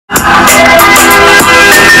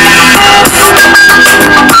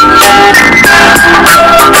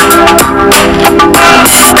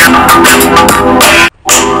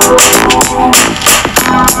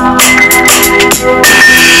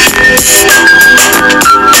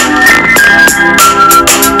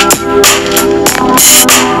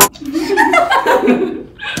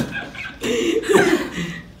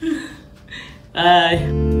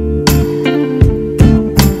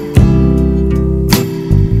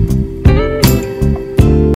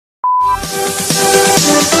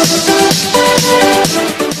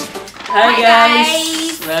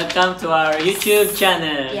welcome to our YouTube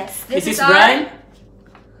channel. Yes, this is Brian.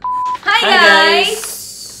 Hi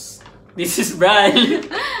guys! This is Brian.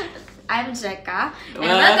 I'm Jeka.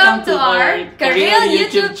 And welcome to our Real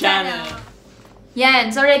YouTube channel.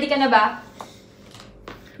 Yan, so ready ka na ba?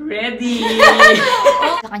 Ready!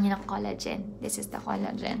 Sa kanya ng collagen. This is the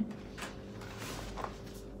collagen.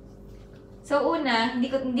 So una,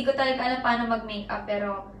 hindi ko talaga alam paano mag-makeup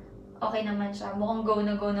pero okay naman siya. Mukhang go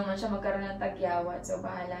na go naman siya magkaroon ng tagyawat. So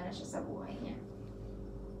bahala na siya sa buhay niya.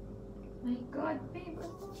 My God, babe,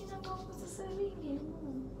 ano mo ginagawa mo sa sarili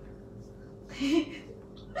mo?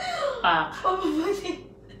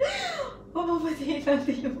 Papabatid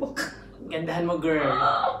natin yung mukha. Gandahan mo, girl.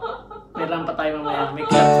 Meron pa tayo mamaya. May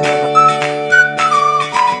class.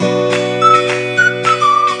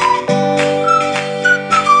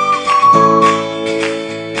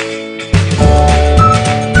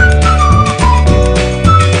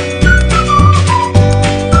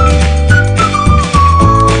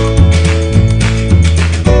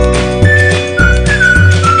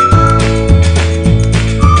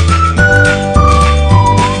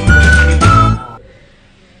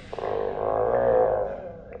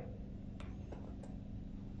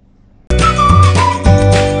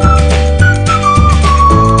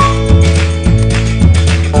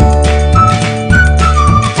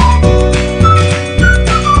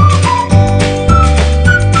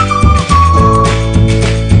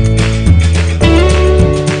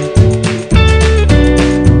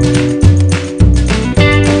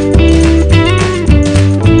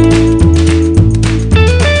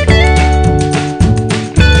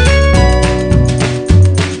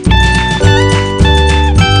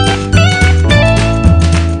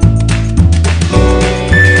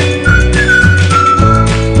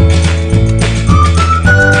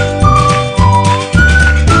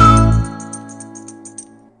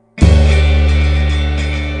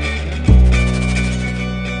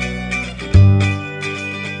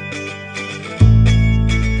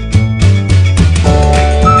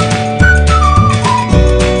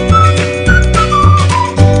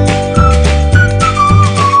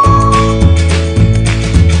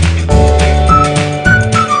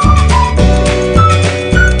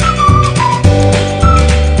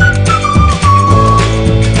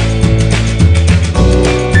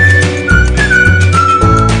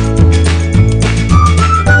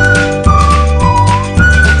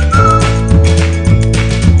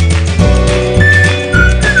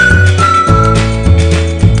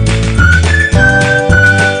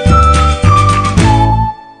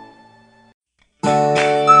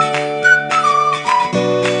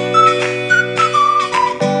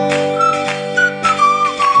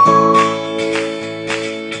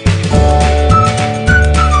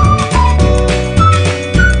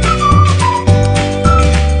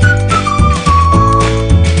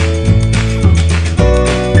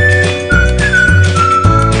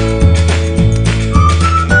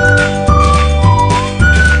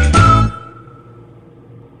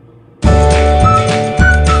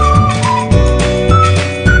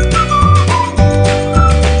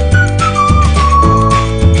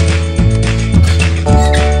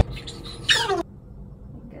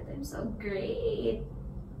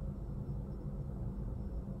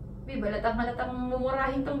 Halatang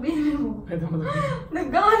mumurahin tong binili mo. Ito mo lang.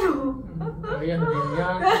 Nag-ano? Ayan,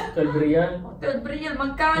 yan. 12 real. 12 real,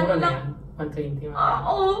 magkano Mura na lang? yan. 120.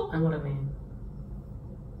 Oo. Mura na yan.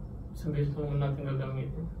 Sabi ko muna natin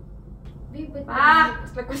gagamitin. Babe,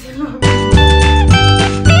 basta ko sila.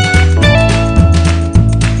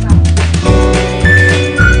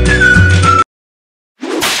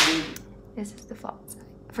 This is the fault side.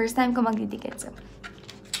 First time ko magdidikit sa...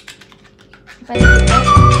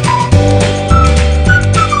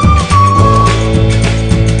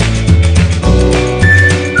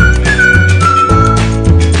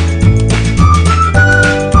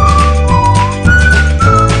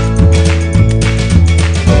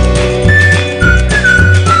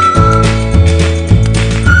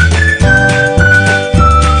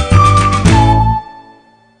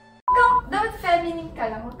 Dapat feminine ka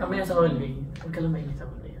lang. Kamaya sa hallway. Huwag ka lang mainit sa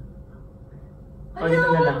hallway. Ano?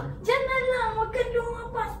 Na lang. Diyan na lang. Huwag ka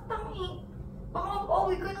lumapas, tangi. Baka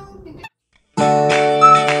mapauwi ka ng bibig.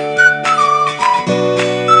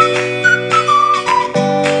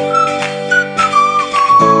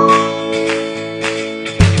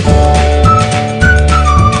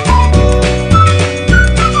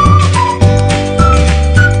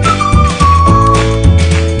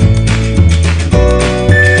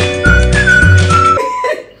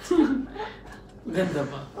 Ganda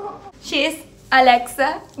ba? She is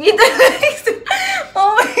Alexa. Meet Alexa.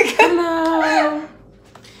 Oh my God. Hello.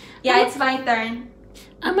 Yeah, it's my turn.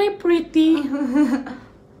 Am I pretty?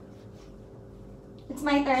 It's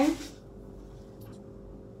my turn.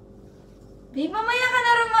 Babe, mamaya ka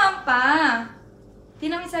na rumampa.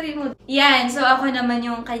 Tingnan mo yung sarili mo. Yan, so ako naman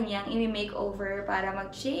yung kanyang i-makeover para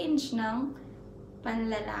mag-change ng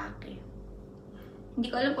panlalaki. Hindi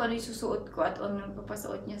ko alam kung ano yung susuot ko at ano yung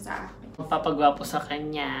papasuot niya sa akin. Papagwapo sa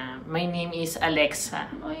kanya. My name is Alexa.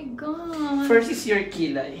 Oh my God. First is your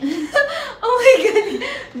kilay. Oh my God.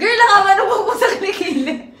 Girl, nakaman mo ko sa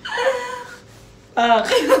kilikili.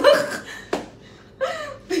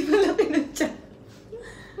 May malaki na tiyan.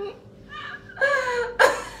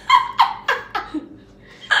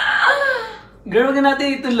 Girl, wag na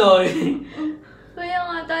natin ituloy. Kaya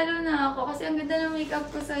nga, talo na ako kasi ang ganda ng makeup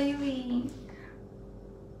ko sa'yo eh.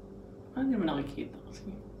 Hindi mo nakikita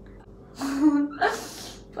kasi.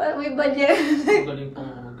 Parang may balyen. Galing pa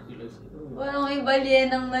nga magkilos. Parang may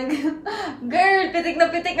balyen ng Girl, pitik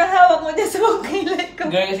na pitik ang hawak mo dyan sa mga kilay ko.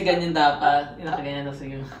 Girl, kasi ganyan dapat. Nakaganyan na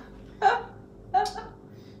sa'yo.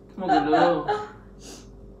 Magulo.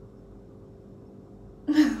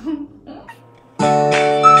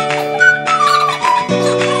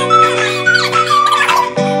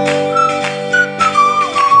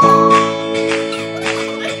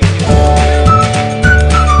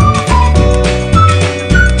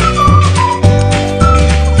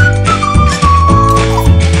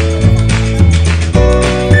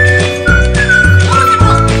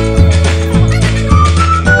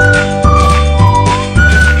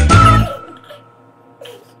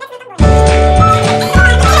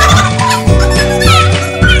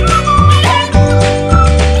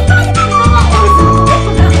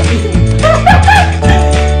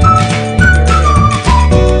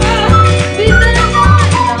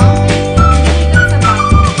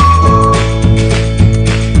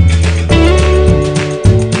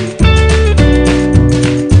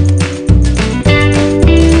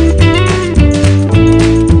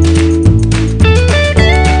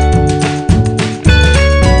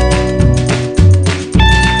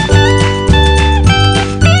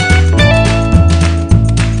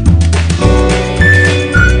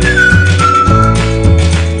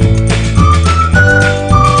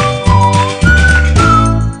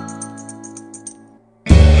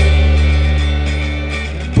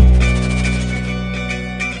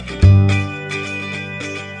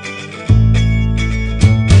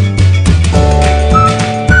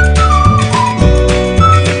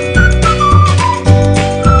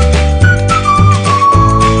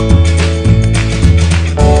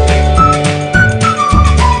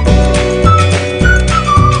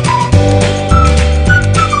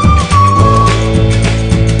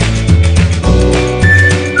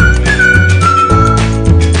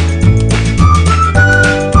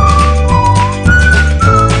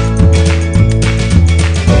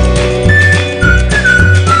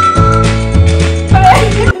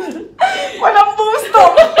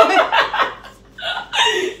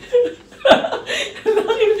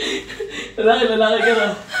 Lalaki ka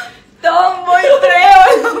na. Tomboy,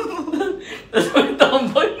 Treon! Tapos may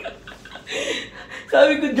tomboy ka.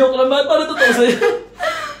 Sabi ko, joke lang. Bakit parang totoo sa'yo?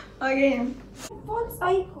 Okay. What's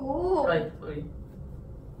eye ko? Right, right.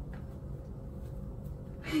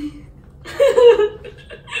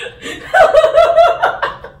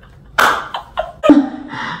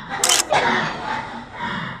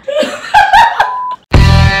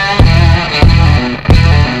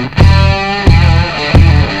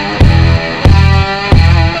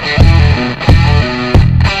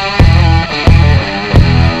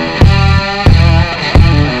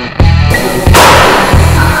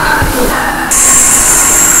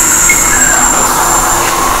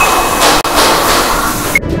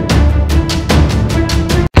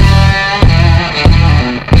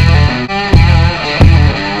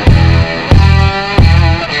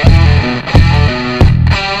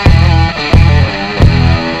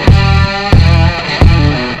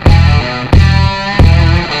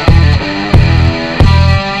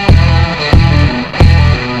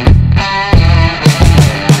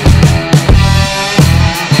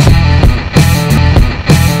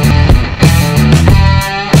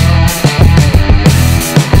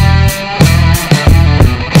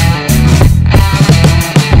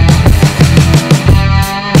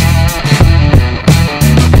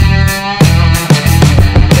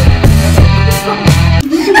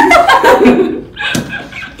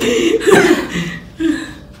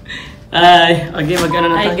 Ay, okay,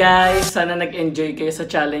 mag-ano na tayo. Hi guys, sana nag-enjoy kayo sa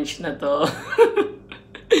challenge na to.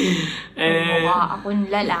 Mukha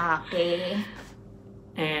akong lalaki.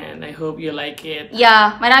 And I hope you like it.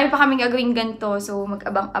 Yeah, marami pa kaming gagawin ganito. So,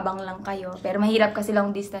 mag-abang-abang lang kayo. Pero mahirap kasi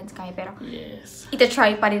long distance kami. Pero, Yes.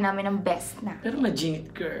 ita-try pa rin namin ang best na. Pero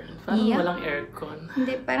majinit, girl. Parang Yeah. walang aircon.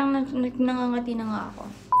 Hindi, parang nangangati na nga ako.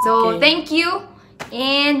 So, Okay. thank you.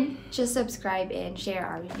 And just subscribe and share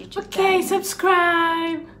our YouTube Okay, channel.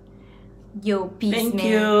 subscribe! Yo, peace, Thank man.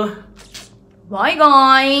 you! Bye,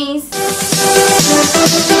 guys!